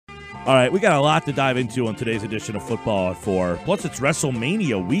All right, we got a lot to dive into on today's edition of Football at 4. Plus, it's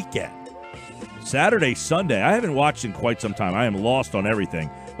WrestleMania weekend. Saturday, Sunday. I haven't watched in quite some time. I am lost on everything.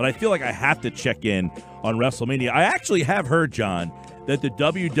 But I feel like I have to check in on WrestleMania. I actually have heard, John, that the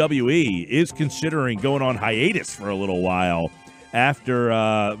WWE is considering going on hiatus for a little while after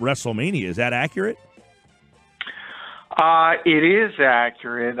WrestleMania. Is that accurate? It is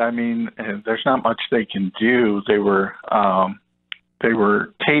accurate. I mean, there's not much they can do. They were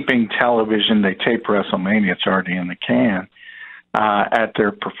taping television. They taped WrestleMania. It's already in the can at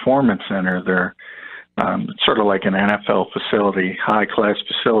their performance center. They're sort of like an NFL facility, high-class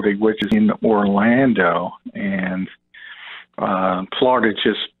facility, which is in Orlando. And Florida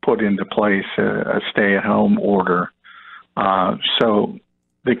just put into place a stay-at-home order. So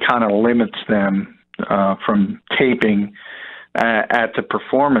it kind of limits them from taping at the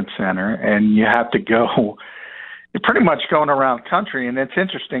performance center, and you have to go. You're pretty much going around the country, and it's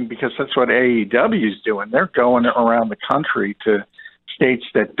interesting because that's what AEW is doing. They're going around the country to states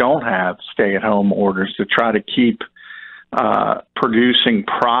that don't have stay-at-home orders to try to keep producing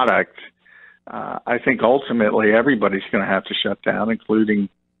product. I think ultimately everybody's going to have to shut down, including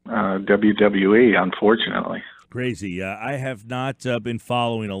WWE, unfortunately. Crazy. I have not been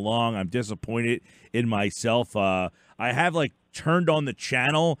following along. I'm disappointed in myself. I have turned on the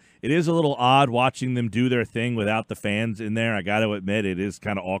channel. It is a little odd watching them do their thing without the fans in there. I got to admit, it is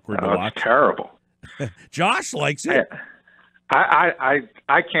kind of awkward to watch. It's terrible. Josh likes it. I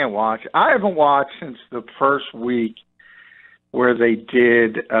can't watch. I haven't watched since the first week where they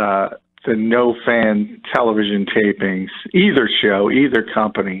did the no-fan television tapings, either show, either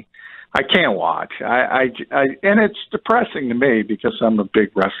company. I can't watch. And it's depressing to me because I'm a big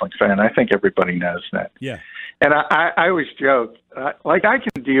wrestling fan. I think everybody knows that. Yeah. And I always joke, I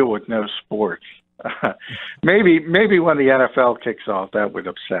can deal with no sports. Maybe when the NFL kicks off, that would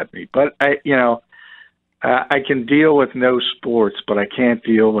upset me. But I can deal with no sports, but I can't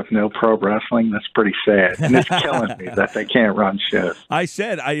deal with no pro wrestling. That's pretty sad. And it's killing me that they can't run shows. I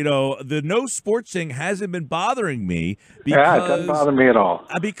said, the no sports thing hasn't been bothering me. Because, it doesn't bother me at all.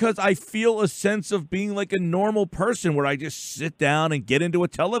 Because I feel a sense of being like a normal person where I just sit down and get into a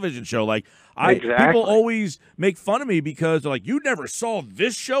television show. Exactly. People always make fun of me because they're like, you never saw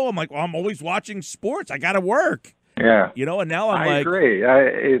this show? I'm like, well, I'm always watching sports. I got to work. Yeah. And now I agree.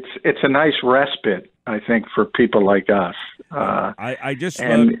 It's a nice respite, I think, for people like us. I just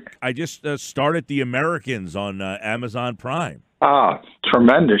started The Americans on Amazon Prime.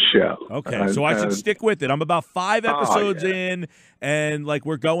 Tremendous show. Okay, so I should stick with it. I'm about 5 episodes in, and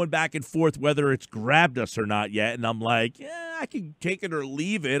we're going back and forth whether it's grabbed us or not yet. And I'm like, yeah, I can take it or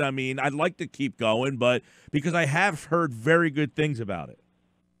leave it. I mean, I'd like to keep going, but because I have heard very good things about it.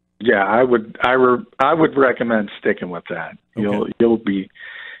 Yeah, I would recommend sticking with that. Okay. You'll be.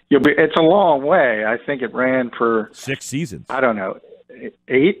 It's a long way. I think it ran for 6 seasons. I don't know,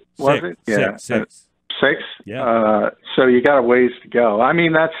 8 was it? Yeah, 6. 6. Yeah. So you got a ways to go. I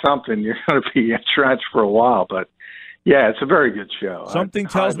mean, that's something. You're going to be entrenched for a while, but yeah, it's a very good show. Something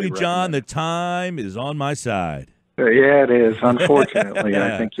tells me, John, the time is on my side. Yeah, it is. Unfortunately,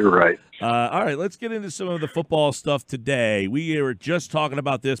 I think you're right. All right, let's get into some of the football stuff today. We were just talking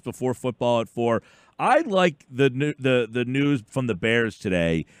about this before Football at 4. I like the news from the Bears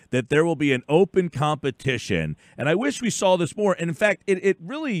today that there will be an open competition, and I wish we saw this more. And in fact, it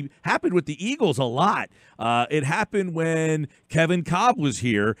really happened with the Eagles a lot. It happened when Kevin Kolb was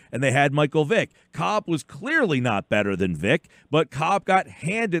here and they had Michael Vick. Kolb was clearly not better than Vick, but Kolb got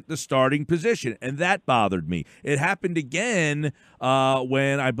handed the starting position, and that bothered me. It happened again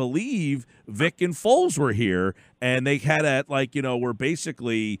when I believe Vick and Foles were here, and they had where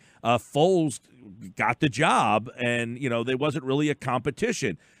basically Foles got the job, and there wasn't really a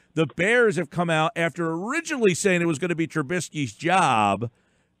competition. The Bears have come out after originally saying it was going to be Trubisky's job.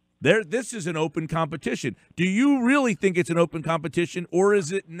 This is an open competition. Do you really think it's an open competition, or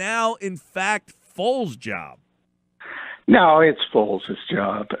is it now in fact Foles' job? No, it's Foles'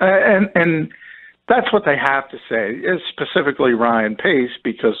 job, and that's what they have to say, is specifically Ryan Pace,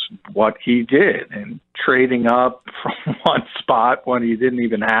 because what he did and trading up from one spot when he didn't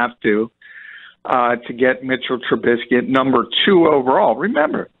even have to get Mitchell Trubisky at number 2 overall.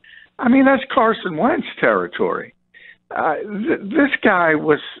 Remember, I mean, that's Carson Wentz territory. This guy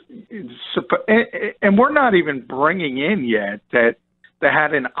was, and we're not even bringing in yet that they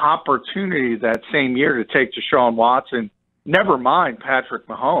had an opportunity that same year to take Deshaun Watson, never mind Patrick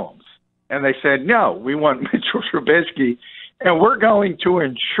Mahomes. And they said, no, we want Mitchell Trubisky, and we're going to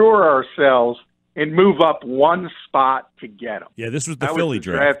insure ourselves and move up one spot to get him. Yeah, this was the Philly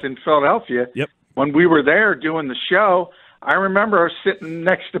draft in Philadelphia. Yep. When we were there doing the show, I remember I was sitting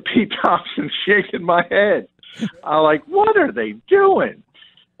next to Pete Thompson shaking my head. I'm like, what are they doing?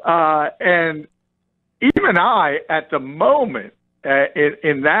 And even I, at the moment,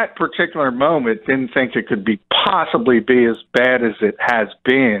 in that particular moment, didn't think it could possibly be as bad as it has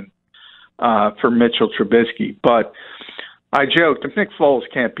been for Mitchell Trubisky. But I joked, if Nick Foles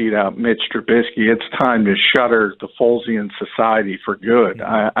can't beat out Mitch Trubisky, it's time to shutter the Folesian society for good.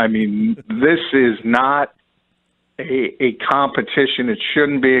 I mean, this is not a competition. It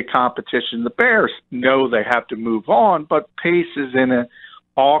shouldn't be a competition. The Bears know they have to move on, but Pace is in an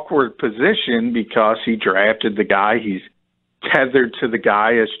awkward position because he drafted the guy. He's tethered to the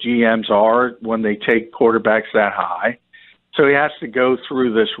guy, as GMs are when they take quarterbacks that high. So he has to go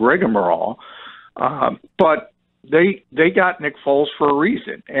through this rigmarole. But they got Nick Foles for a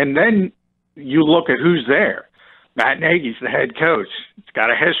reason. And then you look at who's there. Matt Nagy's the head coach. He's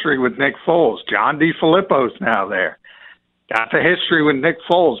got a history with Nick Foles. John DeFilippo's now there. Got the history with Nick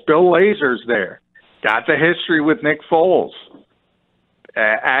Foles. Bill Lazor's there. Got the history with Nick Foles.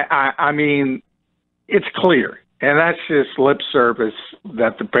 I mean, it's clear. And that's just lip service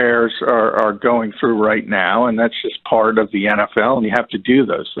that the Bears are going through right now, and that's just part of the NFL, and you have to do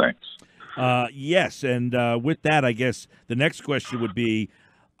those things. Yes, and with that, I guess the next question would be,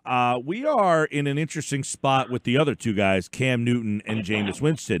 we are in an interesting spot with the other two guys, Cam Newton and Jameis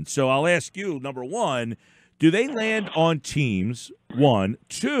Winston. So I'll ask you, number one, do they land on teams, one?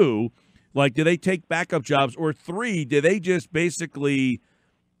 Two, like, do they take backup jobs? Or three, do they just basically,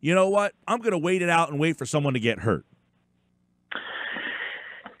 you know what, I'm going to wait it out and wait for someone to get hurt?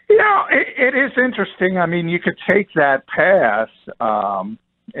 Yeah, it is interesting. I mean, you could take that pass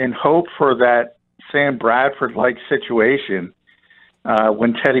and hope for that Sam Bradford-like situation.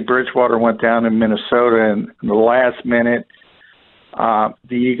 When Teddy Bridgewater went down in Minnesota in the last minute,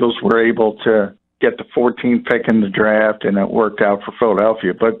 the Eagles were able to get the 14th pick in the draft, and it worked out for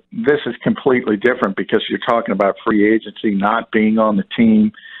Philadelphia. But this is completely different because you're talking about free agency, not being on the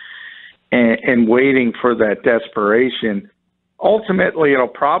team, and waiting for that desperation. Ultimately, it'll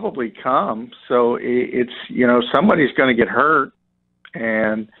probably come. So it's, somebody's going to get hurt,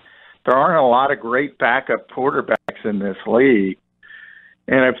 and there aren't a lot of great backup quarterbacks in this league.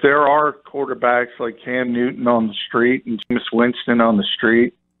 And if there are quarterbacks like Cam Newton on the street and Jameis Winston on the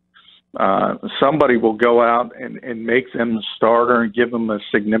street, somebody will go out and make them the starter and give them a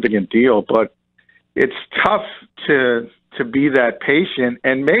significant deal. But it's tough to be that patient.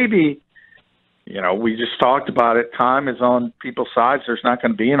 And maybe, we just talked about it, time is on people's sides. There's not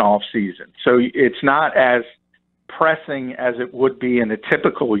going to be an off season. So it's not as pressing as it would be in a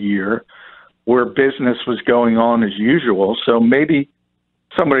typical year where business was going on as usual. So maybe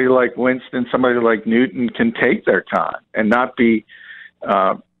somebody like Winston, somebody like Newton can take their time and not be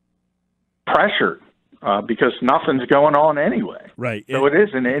pressured because nothing's going on anyway. Right. So it is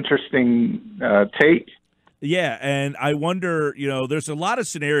an interesting take. Yeah, and I wonder, there's a lot of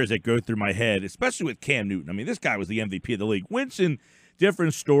scenarios that go through my head, especially with Cam Newton. I mean, this guy was the MVP of the league. Winston,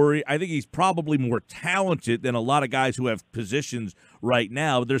 different story. I think he's probably more talented than a lot of guys who have positions right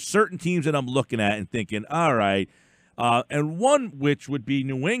now. There's certain teams that I'm looking at and thinking, all right, and one which would be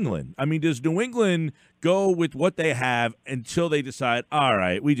New England. I mean, does New England go with what they have until they decide, all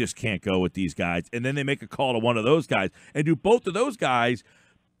right, we just can't go with these guys, and then they make a call to one of those guys? And do both of those guys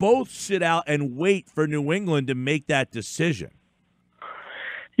both sit out and wait for New England to make that decision?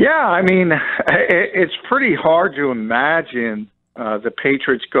 Yeah, I mean, it's pretty hard to imagine the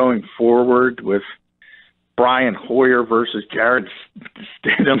Patriots going forward with Brian Hoyer versus Jared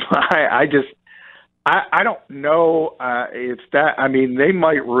Stidham. I don't know if that. I mean, they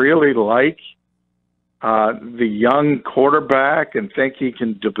might really like the young quarterback and think he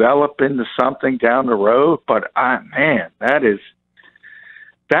can develop into something down the road. But man, that is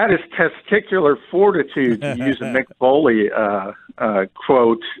testicular fortitude, to use a Mick Foley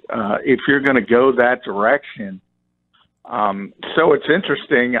quote. If you're going to go that direction. So it's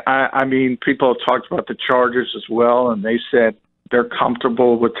interesting. I mean, people have talked about the Chargers as well, and they said they're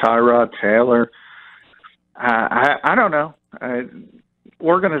comfortable with Tyrod Taylor. I don't know.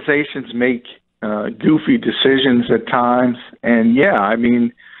 Organizations make goofy decisions at times. And, yeah, I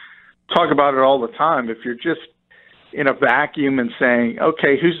mean, talk about it all the time. If you're just in a vacuum and saying,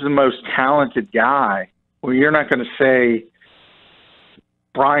 okay, who's the most talented guy? Well, you're not going to say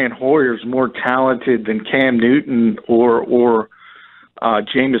Brian Hoyer's more talented than Cam Newton or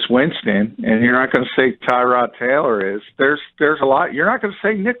Jameis Winston, and you're not going to say Tyrod Taylor is. There's a lot. You're not going to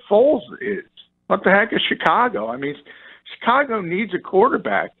say Nick Foles is. What the heck is Chicago? I mean, Chicago needs a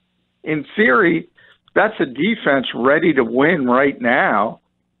quarterback. In theory, that's a defense ready to win right now.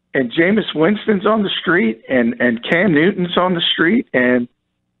 and Jameis Winston's on the street, and Cam Newton's on the street, and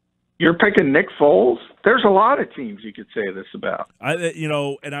you're picking Nick Foles. There's a lot of teams you could say this about.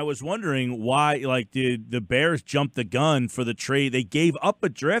 And I was wondering why, did the Bears jump the gun for the trade? They gave up a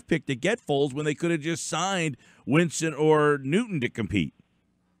draft pick to get Foles when they could have just signed Winston or Newton to compete.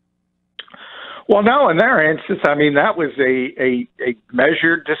 Well, no, in their instance, I mean, that was a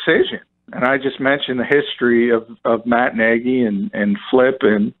measured decision. And I just mentioned the history of Matt Nagy and Flip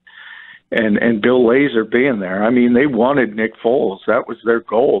and Bill Lazor being there. I mean, they wanted Nick Foles. That was their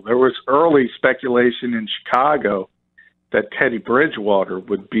goal. There was early speculation in Chicago that Teddy Bridgewater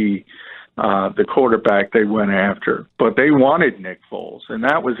would be the quarterback they went after. But they wanted Nick Foles, and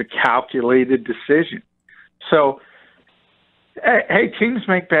that was a calculated decision. So, hey, teams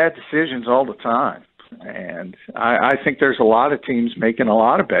make bad decisions all the time. And I think there's a lot of teams making a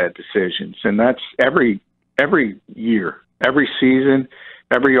lot of bad decisions, and that's every year, every season,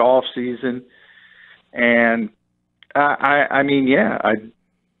 every off season. And I mean,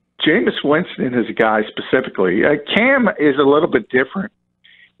 Jameis Winston is a guy specifically. Cam is a little bit different,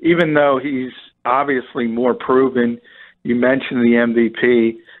 even though he's obviously more proven. You mentioned the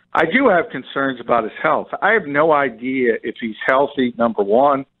MVP. I do have concerns about his health. I have no idea if he's healthy, number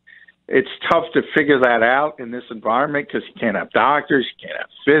one. It's tough to figure that out in this environment because you can't have doctors, you can't have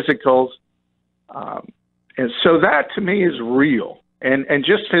physicals. And so that, to me, is real. And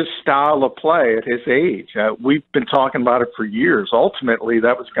just his style of play at his age. We've been talking about it for years. Ultimately,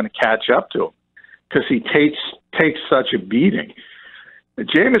 that was going to catch up to him because he takes such a beating.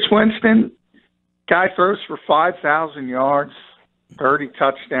 Jameis Winston, guy throws for 5,000 yards, 30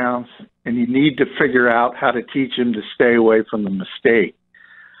 touchdowns, and you need to figure out how to teach him to stay away from the mistake.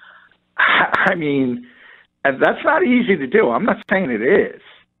 I mean, and that's not easy to do. I'm not saying it is.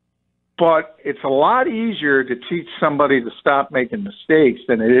 But it's a lot easier to teach somebody to stop making mistakes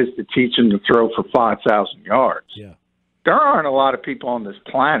than it is to teach them to throw for 5,000 yards. Yeah. There aren't a lot of people on this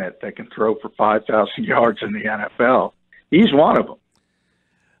planet that can throw for 5,000 yards in the NFL. He's one of them.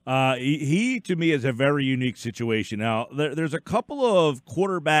 He, to me, is a very unique situation. Now, there's a couple of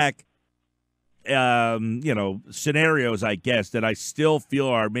quarterback scenarios, I guess, that I still feel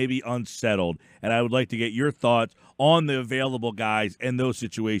are maybe unsettled, and I would like to get your thoughts on the available guys and those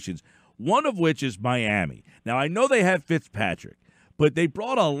situations. One of which is Miami. Now, I know they have Fitzpatrick, but they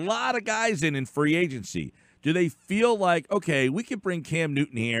brought a lot of guys in free agency. Do they feel like, okay, we could bring Cam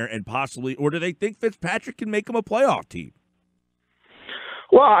Newton here and possibly, or do they think Fitzpatrick can make them a playoff team?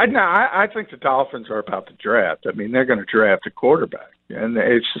 Well, I think the Dolphins are about to draft. I mean, they're going to draft a quarterback, and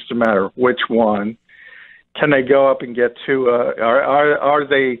it's just a matter of which one. Can they go up and get to? Are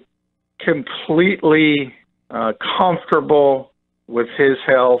they completely comfortable with his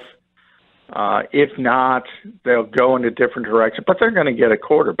health? If not, they'll go in a different direction. But they're going to get a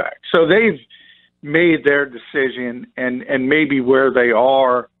quarterback, so they've made their decision, and maybe where they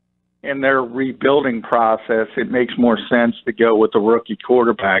are in their rebuilding process, it makes more sense to go with the rookie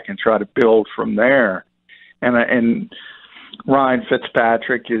quarterback and try to build from there. And Ryan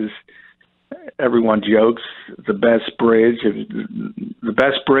Fitzpatrick is, everyone jokes, the best bridge. The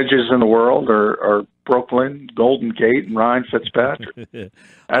best bridges in the world are Brooklyn, Golden Gate, and Ryan Fitzpatrick.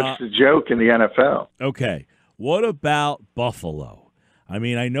 That's the joke in the NFL. Okay. What about Buffalo? I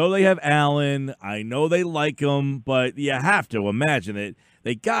mean, I know they have Allen. I know they like him, but you have to imagine it.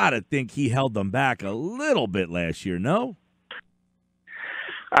 They got to think he held them back a little bit last year, no?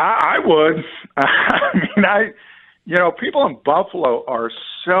 I would. I mean, people in Buffalo are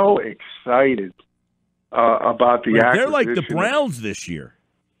so excited about the acquisition. They're like the Browns this year.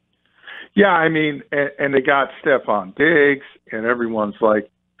 Yeah, I mean, and they got Stephon Diggs, and everyone's like,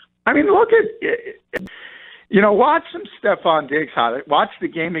 I mean, look at, watch some Stephon Diggs highlight. Watch the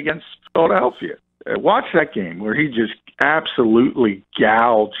game against Philadelphia. Watch that game where he just absolutely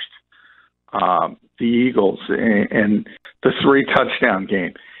gouged the Eagles in the 3-touchdown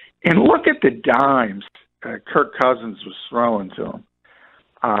game. And look at the dimes Kirk Cousins was throwing to him.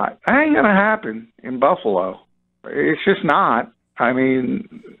 That ain't going to happen in Buffalo. It's just not. I mean,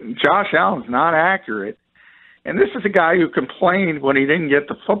 Josh Allen's not accurate. And this is a guy who complained when he didn't get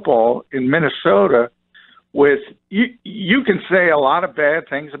the football in Minnesota. With you can say a lot of bad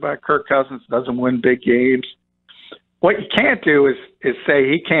things about Kirk Cousins, doesn't win big games. What you can't do is say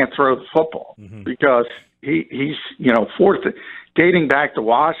he can't throw the football, because he's fourth, dating back to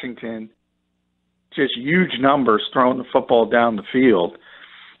Washington, just huge numbers throwing the football down the field.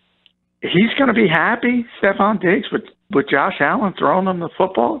 He's going to be happy, Stephon Diggs, with Josh Allen throwing him the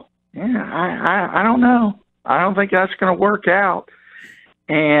football. Yeah, I don't know. I don't think that's going to work out.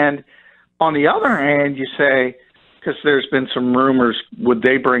 And on the other hand, you say, because there's been some rumors, would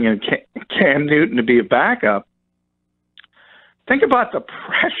they bring in Cam Newton to be a backup? Think about the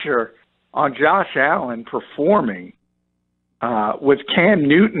pressure on Josh Allen performing with Cam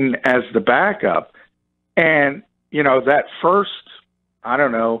Newton as the backup. And, that first,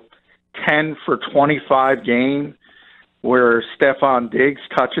 10 for 25 game where Stephon Diggs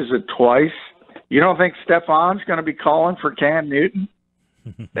touches it twice, you don't think Stephon's going to be calling for Cam Newton?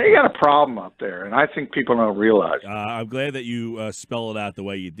 They got a problem up there, and I think people don't realize. I'm glad that you spell it out the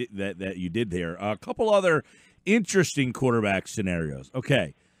way you did that you did there. A couple other interesting quarterback scenarios.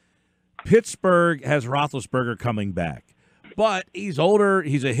 Okay, Pittsburgh has Roethlisberger coming back, but he's older.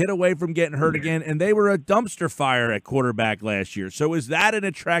 He's a hit away from getting hurt again, and they were a dumpster fire at quarterback last year. So is that an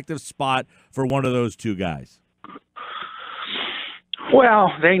attractive spot for one of those two guys?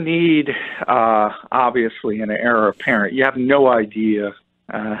 Well, they need, obviously, an heir apparent. You have no idea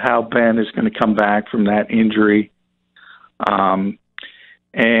how Ben is going to come back from that injury. And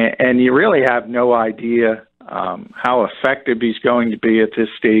you really have no idea how effective he's going to be at this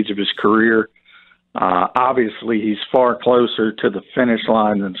stage of his career. Obviously, he's far closer to the finish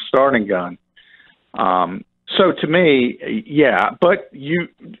line than the starting gun. So to me, yeah, but you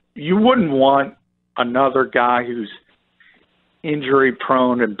wouldn't want another guy who's injury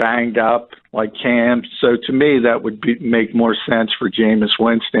prone and banged up like Cam. So to me, that would make more sense for Jameis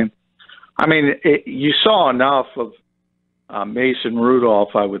Winston. I mean, you saw enough of Mason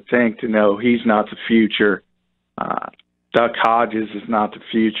Rudolph, I would think, to know he's not the future. Duck Hodges is not the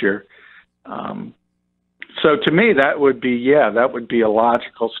future. So to me, that would be a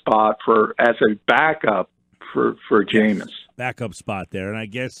logical spot as a backup for Jameis. Backup spot there. And I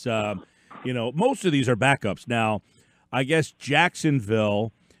guess, most of these are backups. Now, I guess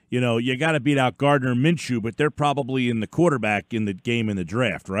Jacksonville, you got to beat out Gardner Minshew, but they're probably in the quarterback in the game in the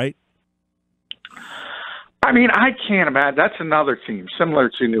draft, right? I mean, I can't imagine. That's another team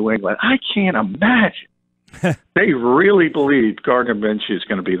similar to New England. I can't imagine. They really believe Gardner Minshew is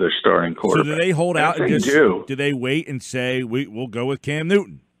going to be their starting quarterback. So do they hold out and do they wait and say, we'll go with Cam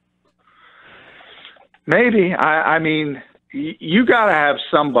Newton? Maybe. I mean, you got to have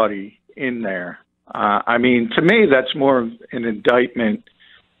somebody in there. I mean, to me, that's more of an indictment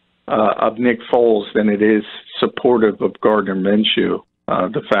of Nick Foles than it is supportive of Gardner Minshew,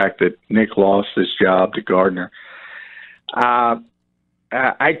 the fact that Nick lost his job to Gardner. I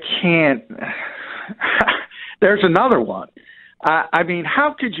can't. There's another one. I mean,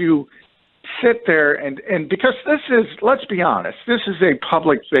 how could you sit there and because this is, let's be honest, this is a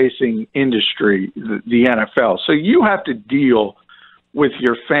public-facing industry, the NFL, so you have to deal with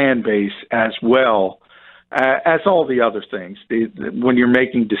your fan base as well as all the other things. When you're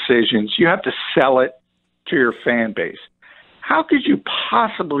making decisions, you have to sell it to your fan base. How could you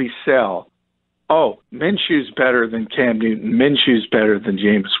possibly sell, Minshew's better than Cam Newton, Minshew's better than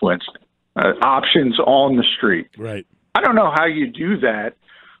Jameis Winston? Options on the street. Right. I don't know how you do that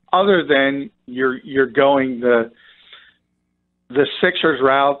other than you're going the Sixers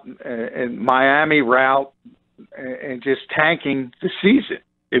route and Miami route and just tanking the season.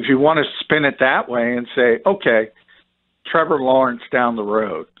 If you want to spin it that way and say, okay, Trevor Lawrence down the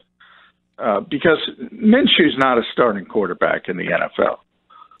road, because Minshew's not a starting quarterback in the NFL.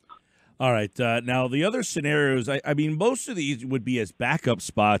 All right. Now, the other scenarios, I mean, most of these would be as backup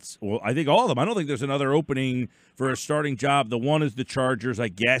spots. Well, I think all of them. I don't think there's another opening for a starting job. The one is the Chargers. I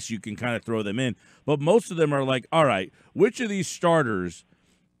guess you can kind of throw them in. But most of them are like, all right, which of these starters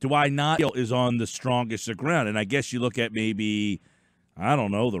do I not feel is on the strongest of ground? And I guess you look at maybe, I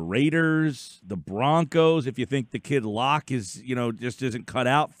don't know, the Raiders, the Broncos, if you think the kid Locke is, just isn't cut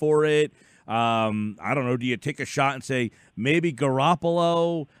out for it. I don't know. Do you take a shot and say maybe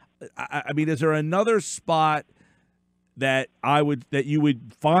Garoppolo? I mean, is there another spot that you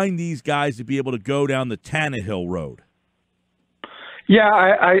would find these guys to be able to go down the Tannehill road? Yeah,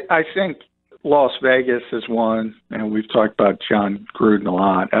 I think Las Vegas is one, and we've talked about John Gruden a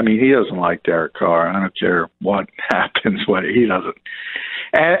lot. I mean, he doesn't like Derek Carr. I don't care what happens, what he doesn't.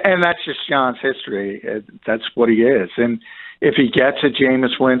 And that's just John's history. That's what he is. And if he gets a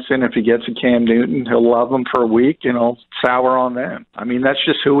Jameis Winston, if he gets a Cam Newton, he'll love them for a week and he'll sour on them. I mean, that's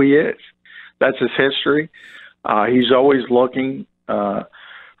just who he is. That's his history. He's always looking for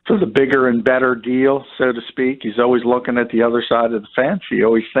the bigger and better deal, so to speak. He's always looking at the other side of the fence. He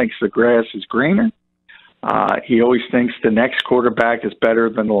always thinks the grass is greener. He always thinks the next quarterback is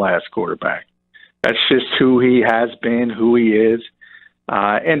better than the last quarterback. That's just who he has been, who he is.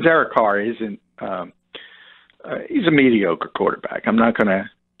 And Derek Carr isn't he's a mediocre quarterback. I'm not going to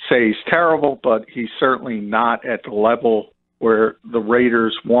say he's terrible, but he's certainly not at the level where the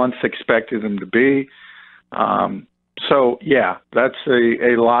Raiders once expected him to be. So, yeah, that's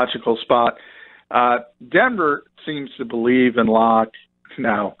a logical spot. Denver seems to believe in Locke.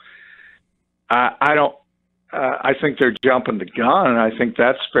 Now, I don't. I think they're jumping the gun. I think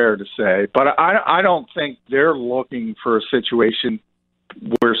that's fair to say. But I don't think they're looking for a situation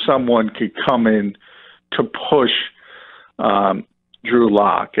where someone could come in to push Drew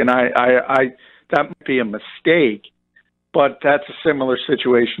Lock. And I that might be a mistake, but that's a similar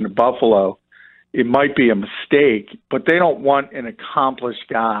situation to Buffalo. It might be a mistake, but they don't want an accomplished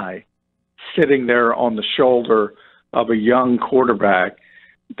guy sitting there on the shoulder of a young quarterback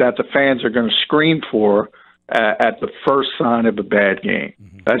that the fans are going to scream for at the first sign of a bad game.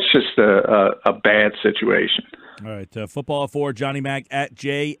 Mm-hmm. That's just a bad situation. All right, Football at 4, Johnny Mac at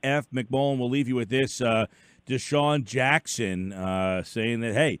JF McMullen. We'll leave you with this. Deshaun Jackson saying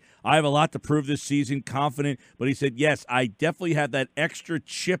that, hey, I have a lot to prove this season, confident. But he said, yes, I definitely have that extra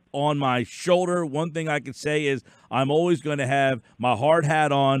chip on my shoulder. One thing I can say is I'm always going to have my hard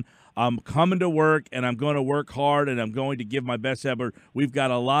hat on. I'm coming to work, and I'm going to work hard, and I'm going to give my best effort. We've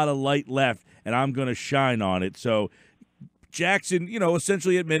got a lot of light left, and I'm going to shine on it. So Jackson,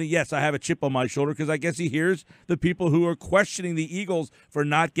 essentially admitting, yes, I have a chip on my shoulder, because I guess he hears the people who are questioning the Eagles for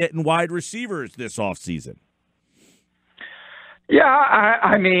not getting wide receivers this offseason. Yeah,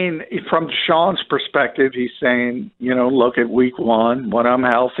 I mean, from Deshaun's perspective, he's saying, look at week one. When I'm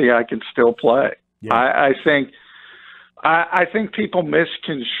healthy, I can still play. Yeah. I think people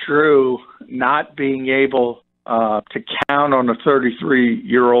misconstrue not being able to count on a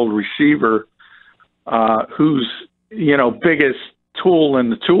 33-year-old receiver whose biggest tool in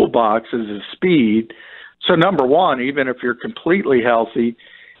the toolbox is his speed. So number one, even if you're completely healthy,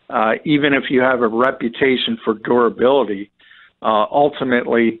 even if you have a reputation for durability,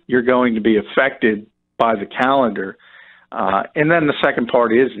 ultimately you're going to be affected by the calendar. And then the second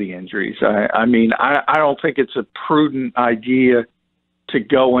part is the injuries. I mean, I don't think it's a prudent idea to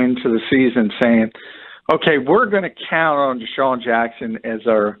go into the season saying, okay, we're going to count on Deshaun Jackson as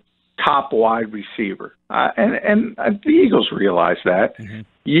our top wide receiver. And the Eagles realize that. Mm-hmm.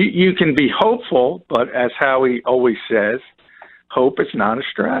 You can be hopeful, but as Howie always says, hope is not a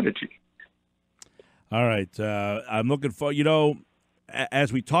strategy. All right. I'm looking for,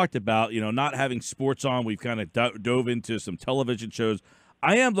 as we talked about, not having sports on, we've kind of dove into some television shows.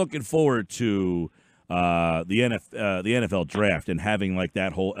 I am looking forward to the NFL draft and having like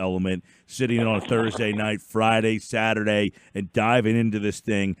that whole element, sitting on a Thursday night, Friday, Saturday, and diving into this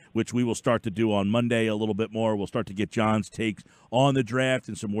thing, which we will start to do on Monday a little bit more. We'll start to get John's takes on the draft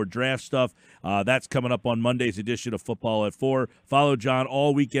and some more draft stuff. That's coming up on Monday's edition of Football at 4. Follow John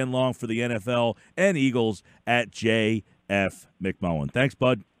all weekend long for the NFL and Eagles at JF McMullen. Thanks,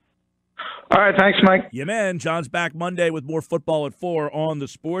 bud. All right, thanks, Mike. Yeah, man. John's back Monday with more Football at 4 on the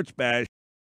Sports Bash.